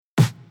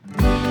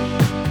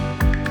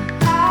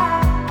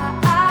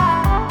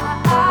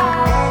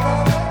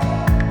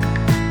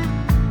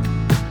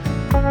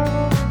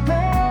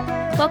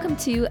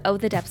to Oh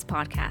the Depths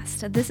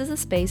podcast. This is a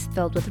space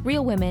filled with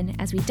real women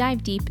as we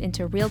dive deep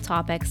into real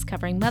topics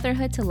covering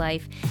motherhood to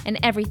life and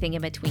everything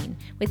in between,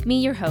 with me,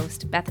 your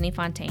host, Bethany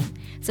Fontaine.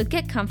 So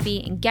get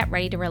comfy and get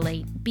ready to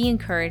relate, be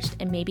encouraged,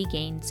 and maybe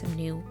gain some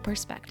new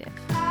perspective.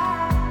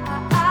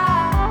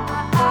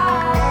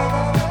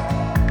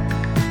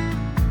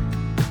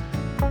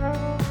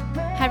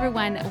 Hi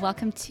everyone,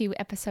 welcome to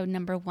episode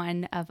number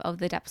 1 of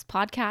the Depths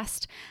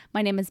podcast.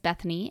 My name is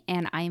Bethany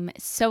and I'm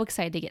so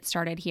excited to get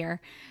started here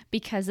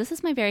because this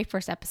is my very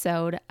first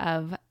episode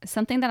of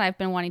something that I've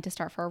been wanting to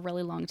start for a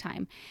really long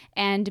time.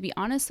 And to be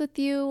honest with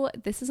you,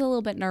 this is a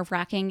little bit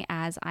nerve-wracking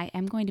as I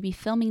am going to be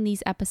filming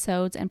these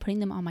episodes and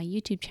putting them on my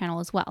YouTube channel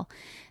as well.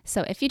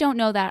 So if you don't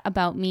know that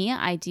about me,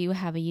 I do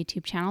have a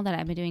YouTube channel that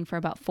I've been doing for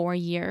about 4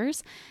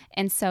 years.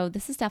 And so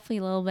this is definitely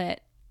a little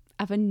bit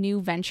of a new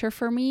venture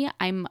for me.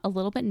 I'm a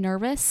little bit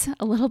nervous,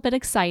 a little bit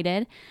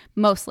excited,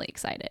 mostly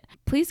excited.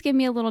 Please give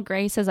me a little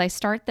grace as I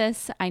start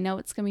this. I know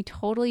it's going to be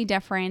totally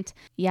different.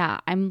 Yeah,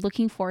 I'm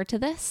looking forward to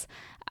this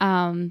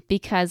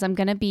because I'm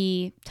going to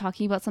be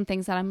talking about some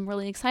things that I'm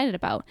really excited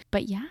about.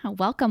 But yeah,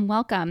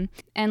 welcome.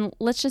 And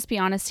let's just be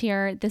honest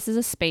here. This is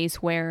a space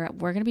where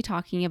we're going to be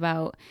talking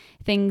about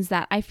things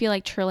that I feel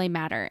like truly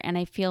matter and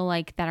I feel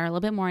like that are a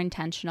little bit more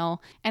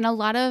intentional. And a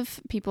lot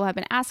of people have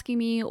been asking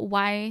me,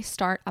 why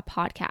start a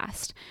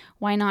podcast?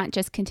 Why not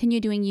just continue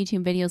doing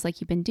YouTube videos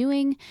like you've been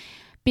doing?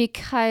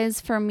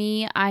 Because for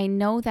me, I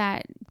know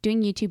that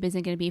doing YouTube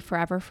isn't going to be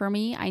forever for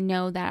me. I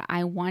know that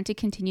I want to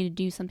continue to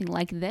do something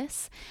like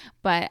this,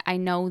 but I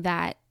know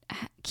that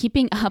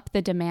keeping up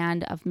the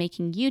demand of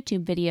making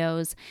YouTube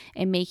videos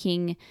and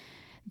making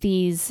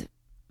these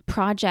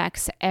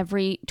projects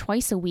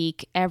twice a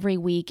week, every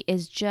week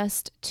is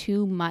just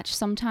too much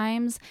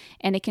sometimes.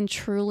 And it can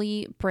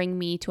truly bring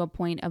me to a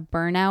point of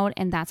burnout.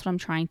 And that's what I'm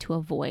trying to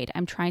avoid.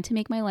 I'm trying to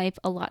make my life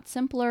a lot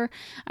simpler.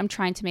 I'm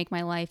trying to make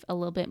my life a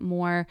little bit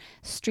more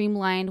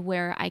streamlined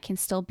where I can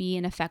still be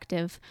an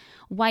effective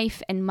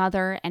wife and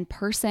mother and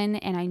person.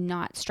 And I'm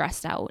not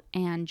stressed out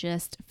and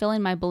just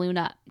filling my balloon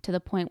up to the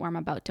point where I'm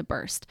about to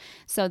burst.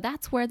 So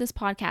that's where this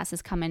podcast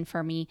has come in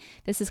for me.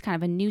 This is kind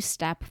of a new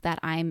step that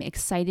I'm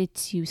excited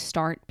to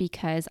start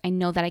because I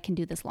know that I can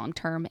do this long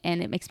term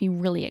and it makes me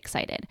really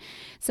excited.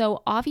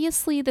 So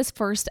obviously this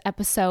first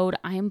episode,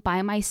 I'm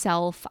by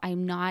myself.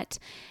 I'm not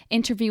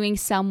interviewing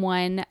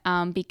someone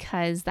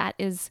because that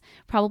is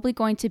probably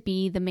going to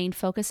be the main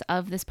focus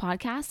of this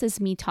podcast is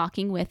me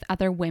talking with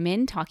other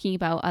women, talking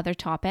about other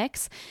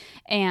topics.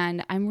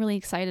 And I'm really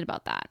excited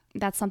about that.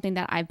 That's something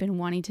that I've been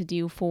wanting to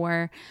do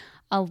for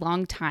a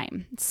long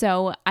time.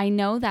 So I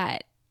know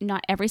that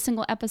not every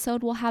single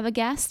episode will have a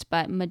guest,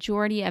 but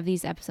majority of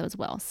these episodes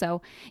will.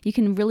 So you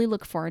can really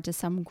look forward to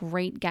some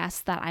great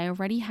guests that I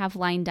already have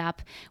lined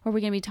up where we're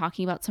going to be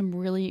talking about some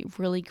really,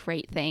 really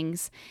great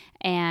things.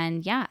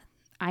 And yeah,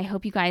 I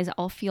hope you guys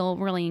all feel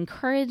really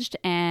encouraged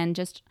and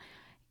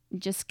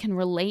just can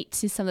relate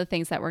to some of the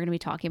things that we're going to be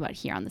talking about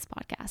here on this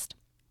podcast.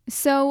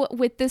 So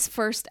with this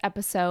first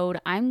episode,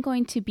 I'm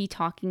going to be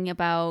talking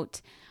about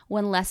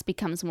when less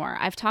becomes more.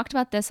 I've talked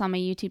about this on my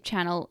YouTube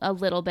channel a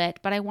little bit,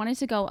 but I wanted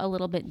to go a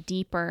little bit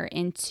deeper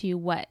into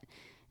what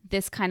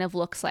this kind of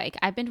looks like.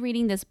 I've been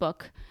reading this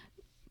book,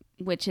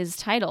 which is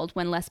titled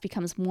When Less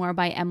Becomes More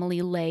by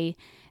Emily Ley.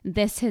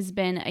 This has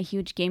been a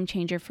huge game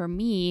changer for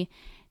me,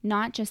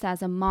 not just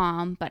as a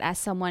mom, but as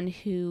someone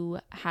who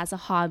has a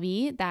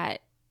hobby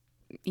that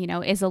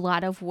is a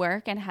lot of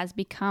work and has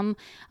become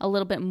a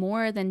little bit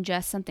more than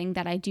just something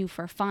that I do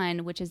for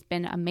fun, which has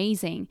been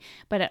amazing,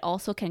 but it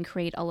also can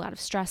create a lot of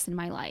stress in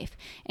my life.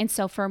 And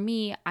so for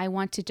me, I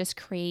want to just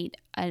create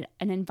an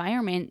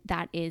environment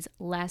that is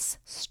less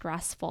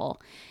stressful.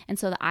 And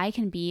so that I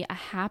can be a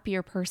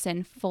happier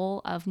person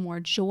full of more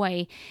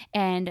joy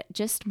and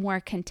just more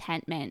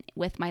contentment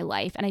with my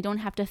life. And I don't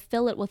have to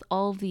fill it with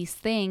all of these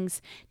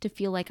things to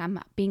feel like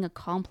I'm being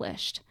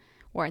accomplished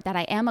or that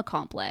I am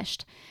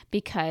accomplished,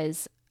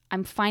 because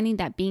I'm finding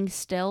that being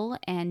still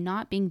and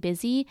not being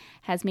busy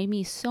has made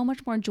me so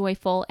much more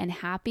joyful and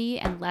happy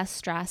and less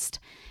stressed.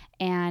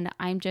 And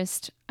I'm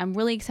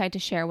really excited to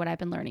share what I've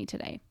been learning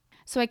today.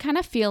 So I kind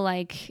of feel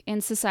like in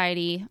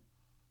society,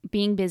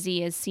 being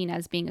busy is seen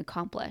as being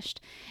accomplished.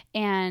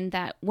 And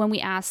that when we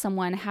ask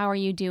someone, how are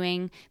you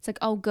doing? It's like,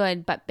 oh,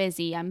 good, but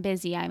busy. I'm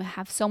busy. I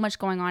have so much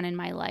going on in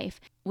my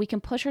life. We can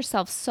push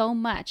ourselves so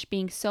much,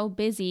 being so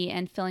busy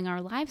and filling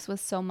our lives with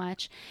so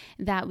much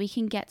that we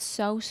can get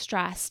so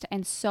stressed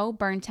and so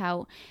burnt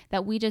out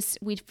that we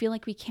feel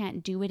like we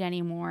can't do it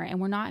anymore. And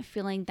we're not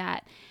feeling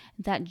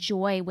that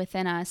joy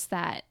within us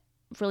that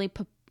really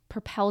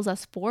propels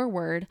us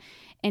forward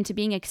into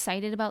being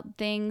excited about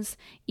things.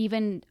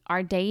 Even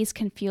our days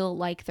can feel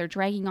like they're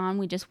dragging on.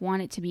 We just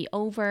want it to be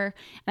over.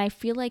 And I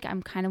feel like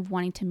I'm kind of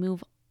wanting to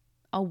move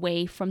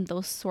away from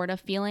those sort of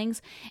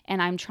feelings.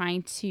 And I'm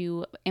trying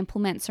to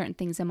implement certain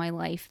things in my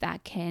life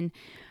that can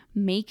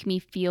make me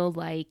feel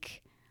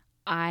like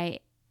I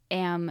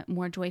am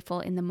more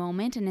joyful in the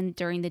moment and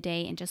during the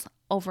day and just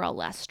overall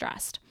less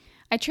stressed.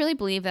 I truly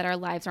believe that our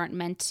lives aren't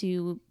meant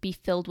to be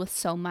filled with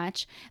so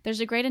much.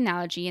 There's a great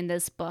analogy in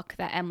this book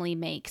that Emily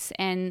makes,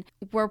 and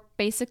we're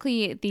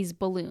basically these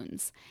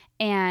balloons.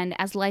 And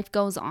as life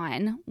goes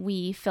on,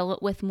 we fill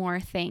it with more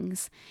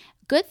things.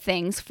 Good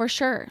things for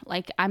sure.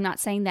 Like, I'm not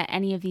saying that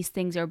any of these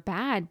things are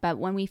bad, but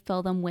when we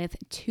fill them with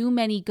too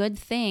many good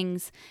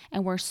things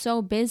and we're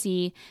so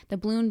busy, the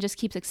balloon just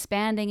keeps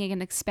expanding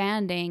and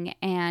expanding,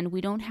 and we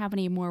don't have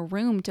any more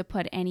room to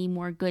put any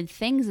more good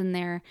things in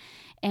there.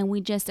 And we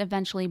just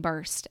eventually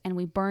burst and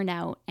we burn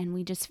out and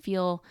we just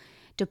feel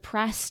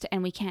depressed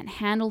and we can't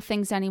handle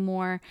things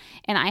anymore.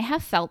 And I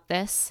have felt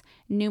this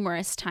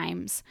numerous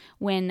times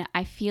when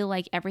I feel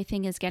like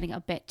everything is getting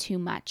a bit too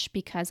much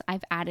because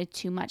I've added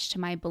too much to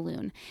my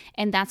balloon.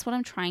 And that's what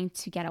I'm trying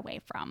to get away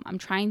from. I'm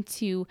trying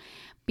to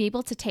be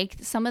able to take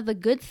some of the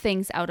good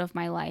things out of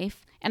my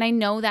life. And I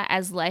know that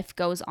as life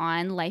goes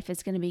on, life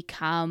is going to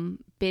become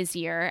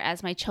busier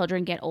as my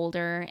children get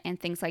older and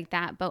things like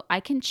that. But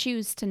I can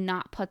choose to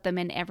not put them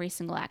in every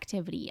single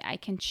activity. I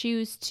can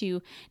choose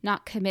to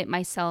not commit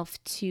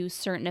myself to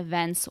certain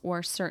events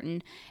or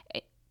certain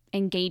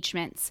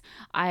engagements.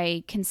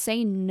 I can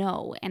say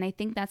no. And I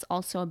think that's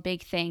also a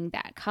big thing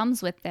that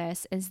comes with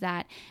this, is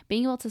that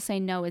being able to say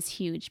no is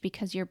huge,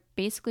 because you're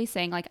basically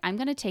saying, like, I'm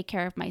going to take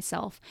care of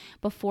myself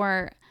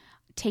before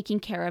taking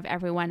care of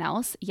everyone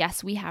else.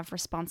 Yes, we have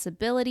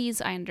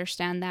responsibilities. I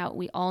understand that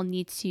we all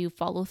need to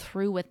follow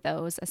through with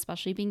those,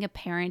 especially being a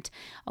parent,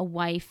 a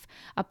wife,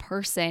 a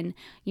person.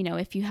 You know,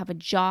 if you have a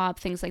job,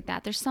 things like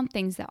that. There's some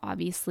things that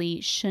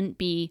obviously shouldn't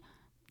be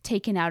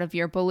taken out of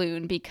your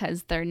balloon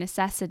because they're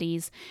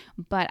necessities.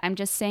 But I'm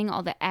just saying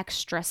all the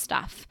extra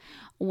stuff.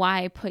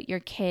 Why put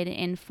your kid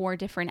in 4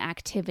 different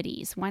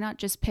activities? Why not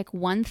just pick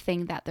one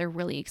thing that they're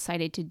really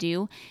excited to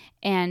do,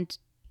 and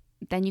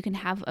then you can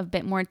have a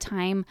bit more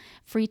time,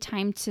 free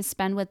time to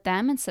spend with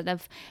them instead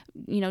of,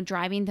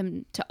 driving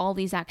them to all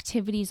these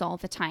activities all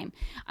the time.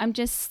 I'm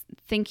just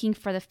thinking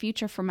for the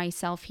future for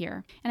myself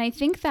here. And I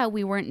think that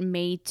we weren't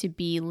made to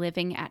be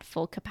living at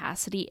full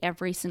capacity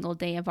every single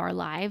day of our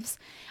lives.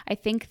 I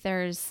think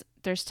there's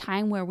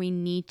time where we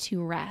need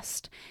to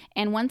rest.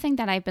 And one thing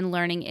that I've been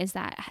learning is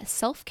that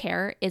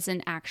self-care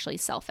isn't actually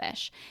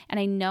selfish. And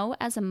I know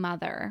as a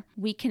mother,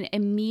 we can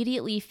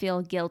immediately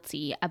feel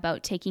guilty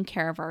about taking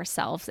care of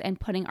ourselves and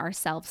putting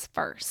ourselves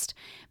first,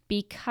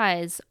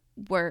 because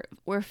we're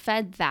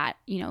fed that,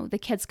 the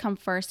kids come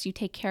first, you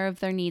take care of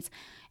their needs.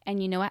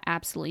 And you know what?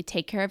 Absolutely.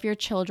 Take care of your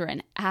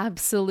children.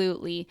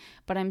 Absolutely.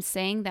 But I'm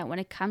saying that when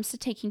it comes to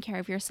taking care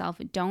of yourself,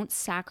 don't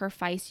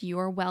sacrifice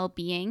your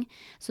well-being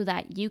so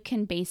that you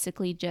can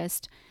basically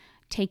just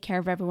take care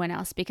of everyone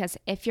else. Because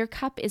if your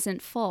cup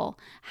isn't full,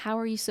 how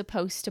are you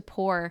supposed to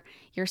pour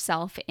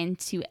yourself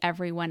into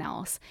everyone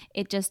else?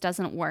 It just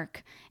doesn't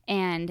work.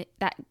 And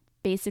that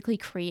basically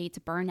creates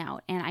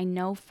burnout. And I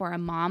know for a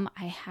mom,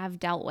 I have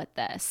dealt with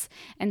this.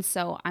 And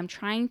so I'm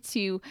trying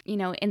to,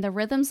 in the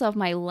rhythms of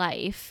my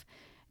life,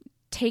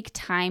 take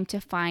time to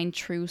find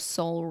true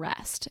soul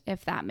rest,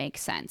 if that makes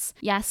sense.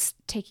 Yes,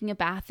 taking a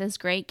bath is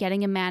great.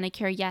 Getting a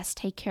manicure, yes,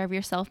 take care of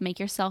yourself, make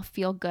yourself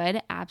feel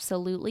good,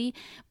 absolutely.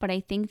 But I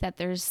think that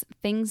there's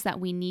things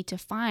that we need to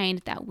find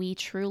that we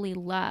truly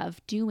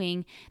love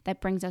doing that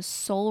brings us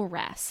soul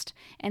rest.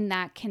 And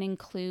that can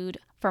include,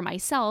 for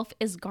myself,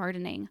 is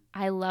gardening.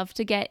 I love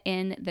to get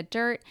in the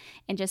dirt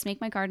and just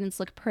make my gardens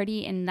look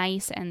pretty and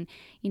nice and,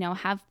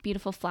 have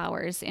beautiful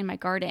flowers in my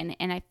garden.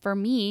 And for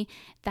me,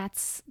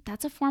 that's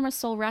a form of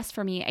soul rest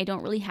for me. I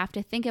don't really have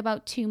to think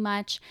about too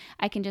much.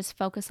 I can just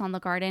focus on the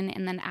garden,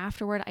 and then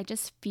afterward, I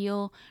just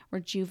feel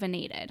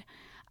rejuvenated.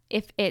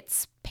 If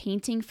it's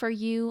painting for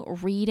you,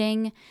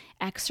 reading,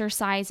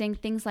 exercising,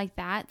 things like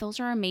that, those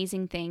are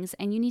amazing things,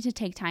 and you need to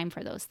take time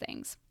for those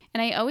things.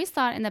 And I always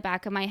thought in the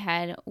back of my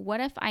head, what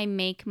if I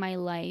make my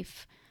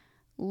life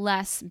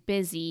less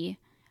busy?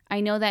 I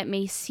know that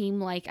may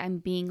seem like I'm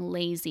being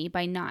lazy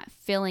by not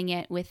filling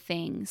it with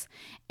things.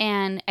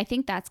 And I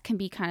think that can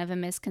be kind of a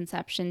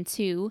misconception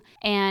too.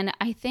 And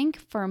I think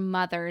for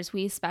mothers,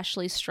 we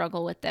especially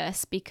struggle with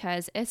this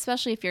because,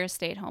 especially if you're a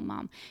stay-at-home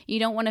mom, you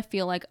don't want to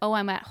feel like, oh,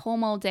 I'm at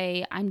home all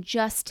day, I'm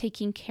just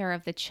taking care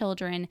of the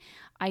children.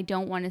 I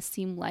don't want to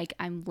seem like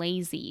I'm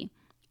lazy.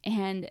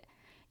 And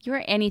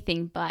you're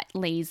anything but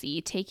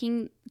lazy.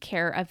 Taking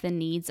care of the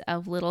needs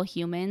of little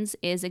humans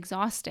is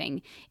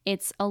exhausting.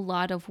 It's a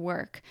lot of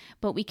work,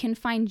 but we can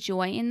find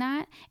joy in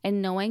that,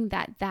 and knowing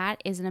that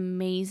that is an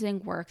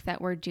amazing work that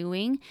we're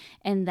doing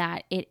and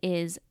that it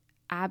is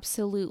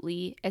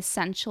absolutely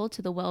essential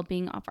to the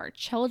well-being of our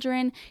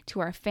children,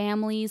 to our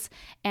families,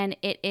 and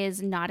it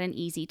is not an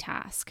easy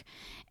task.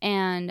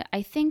 And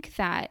I think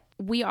that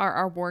we are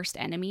our worst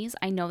enemies.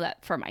 I know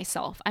that for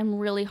myself. I'm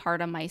really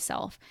hard on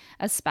myself,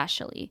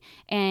 especially.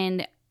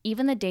 And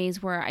even the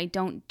days where I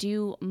don't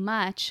do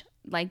much,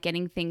 like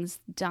getting things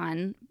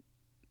done,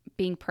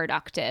 being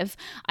productive,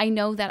 I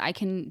know that I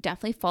can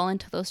definitely fall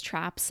into those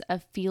traps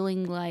of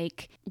feeling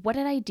like, what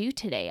did I do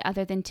today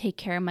other than take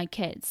care of my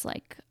kids?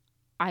 Like,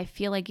 I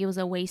feel like it was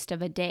a waste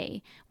of a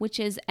day, which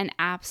is an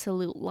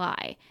absolute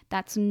lie.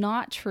 That's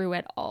not true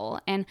at all.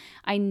 And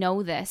I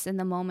know this in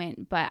the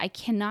moment, but I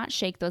cannot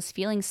shake those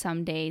feelings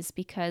some days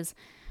because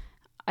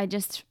I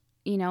just,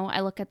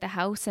 I look at the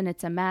house and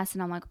it's a mess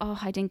and I'm like, oh,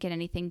 I didn't get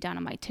anything done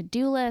on my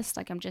to-do list.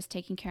 Like I'm just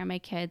taking care of my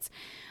kids.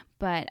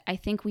 But I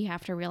think we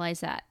have to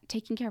realize that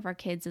taking care of our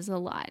kids is a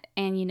lot.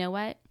 And you know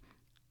what?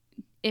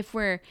 If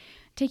we're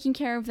taking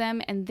care of them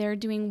and they're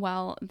doing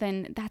well,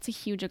 then that's a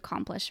huge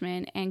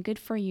accomplishment, and good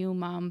for you,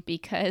 Mom,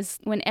 because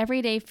when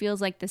every day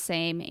feels like the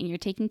same and you're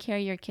taking care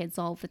of your kids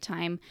all the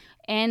time,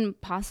 and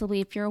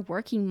possibly if you're a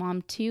working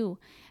mom too,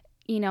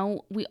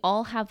 we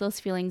all have those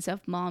feelings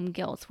of mom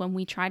guilt when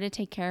we try to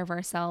take care of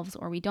ourselves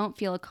or we don't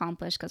feel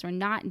accomplished because we're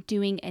not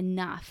doing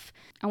enough.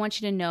 I want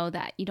you to know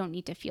that you don't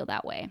need to feel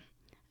that way.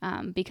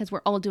 Because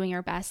we're all doing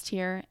our best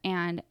here.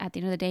 And at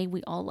the end of the day,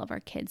 we all love our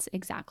kids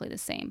exactly the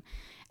same.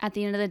 At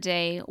the end of the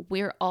day,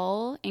 we're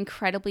all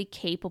incredibly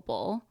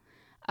capable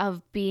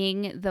of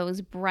being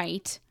those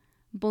bright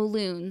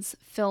balloons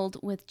filled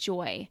with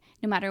joy,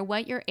 no matter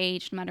what your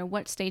age, no matter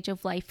what stage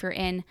of life you're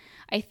in.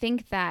 I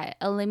think that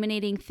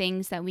eliminating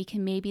things that we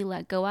can maybe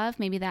let go of,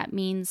 maybe that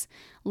means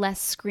less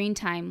screen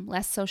time,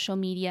 less social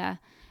media,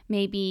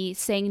 maybe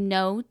saying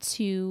no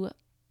to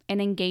an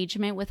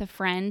engagement with a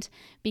friend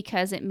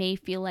because it may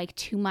feel like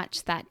too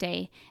much that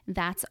day,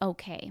 that's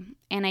okay.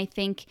 And I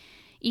think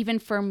even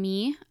for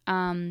me,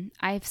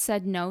 I've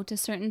said no to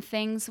certain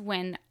things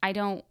when I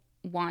don't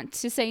want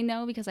to say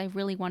no because I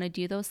really want to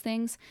do those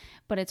things,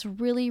 but it's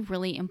really,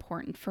 really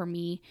important for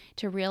me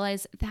to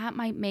realize that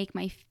might make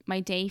my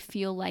day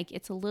feel like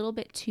it's a little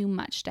bit too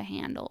much to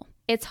handle.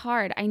 It's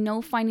hard. I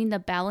know finding the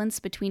balance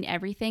between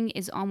everything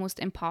is almost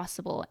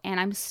impossible, and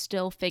I'm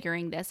still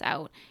figuring this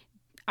out.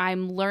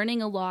 I'm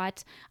learning a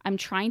lot. I'm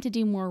trying to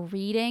do more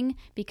reading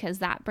because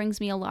that brings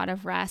me a lot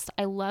of rest.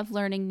 I love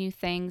learning new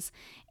things.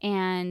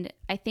 And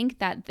I think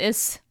that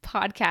this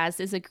podcast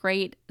is a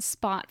great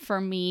spot for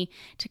me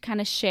to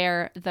kind of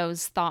share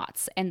those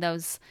thoughts and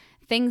those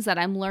things that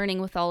I'm learning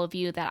with all of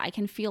you that I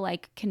can feel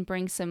like can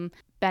bring some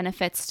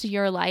benefits to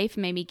your life,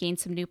 maybe gain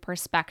some new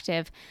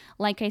perspective.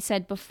 Like I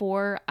said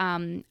before,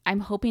 I'm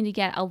hoping to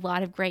get a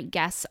lot of great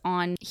guests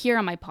on here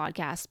on my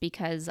podcast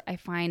because I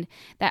find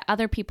that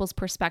other people's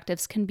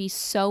perspectives can be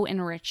so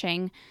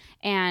enriching,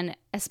 and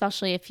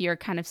especially if you're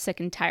kind of sick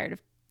and tired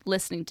of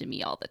listening to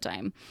me all the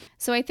time.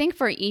 So I think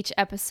for each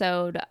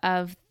episode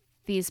of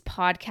these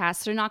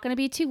podcasts, they're not going to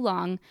be too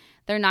long.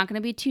 They're not going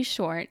to be too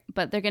short,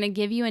 but they're going to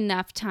give you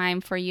enough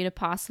time for you to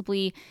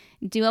possibly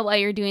do it while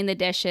you're doing the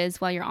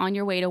dishes, while you're on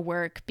your way to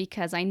work,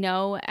 because I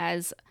know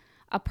as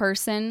a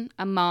person,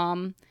 a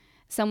mom,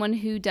 someone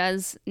who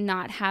does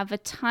not have a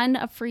ton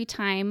of free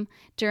time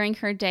during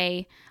her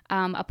day,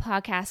 a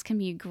podcast can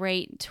be a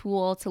great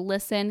tool to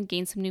listen,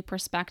 gain some new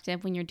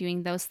perspective when you're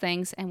doing those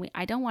things. And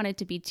I don't want it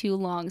to be too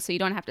long, so you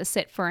don't have to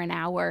sit for an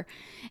hour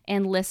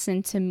and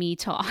listen to me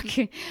talk.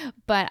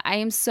 But I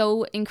am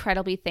so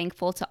incredibly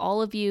thankful to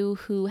all of you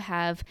who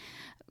have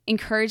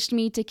encouraged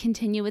me to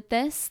continue with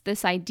this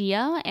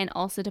idea, and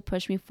also to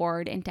push me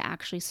forward into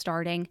actually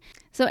starting.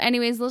 So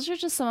anyways, those are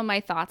just some of my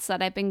thoughts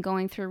that I've been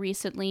going through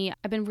recently.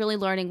 I've been really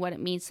learning what it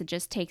means to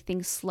just take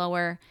things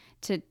slower,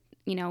 to,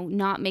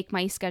 not make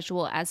my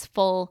schedule as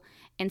full,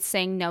 and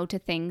saying no to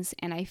things.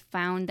 And I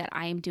found that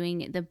I am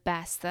doing the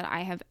best that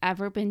I have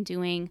ever been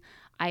doing.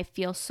 I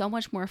feel so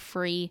much more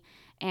free.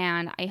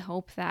 And I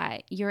hope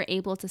that you're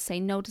able to say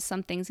no to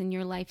some things in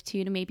your life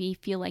too, to maybe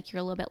feel like you're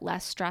a little bit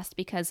less stressed,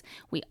 because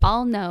we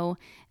all know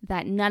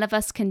that none of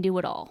us can do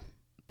it all.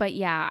 But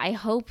yeah, I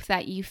hope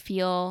that you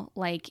feel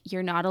like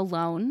you're not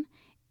alone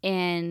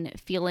in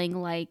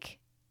feeling like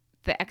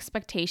the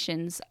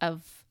expectations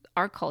of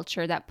our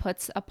culture that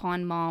puts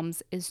upon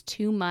moms is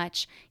too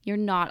much. You're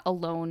not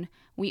alone.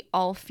 We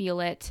all feel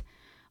it.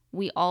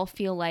 We all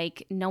feel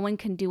like no one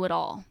can do it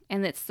all.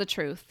 And it's the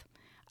truth.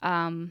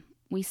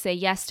 We say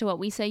yes to what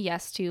we say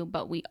yes to,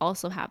 but we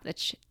also have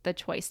the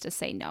choice to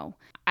say no.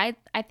 I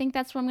think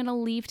that's where I'm going to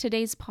leave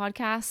today's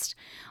podcast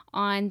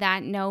on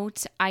that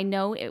note. I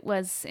know it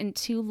wasn't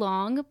too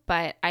long,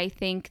 but I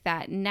think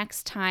that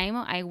next time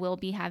I will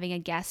be having a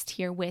guest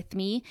here with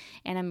me,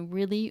 and I'm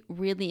really,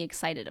 really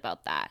excited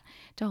about that,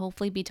 to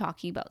hopefully be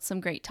talking about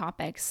some great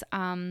topics.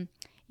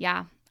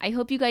 Yeah, I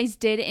hope you guys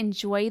did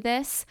enjoy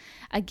this.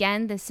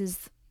 Again, this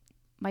is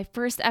my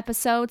first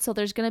episode, so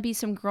there's going to be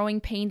some growing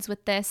pains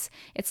with this.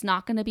 It's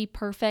not going to be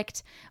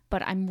perfect,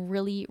 but I'm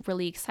really,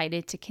 really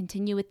excited to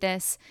continue with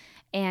this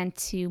and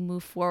to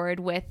move forward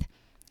with,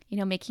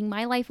 making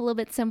my life a little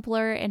bit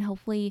simpler and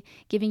hopefully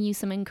giving you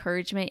some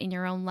encouragement in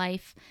your own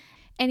life.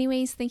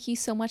 Anyways, thank you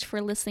so much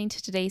for listening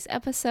to today's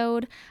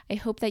episode. I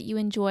hope that you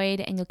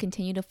enjoyed and you'll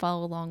continue to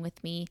follow along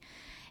with me.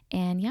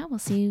 And yeah, we'll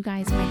see you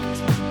guys in my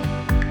next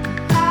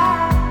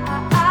one.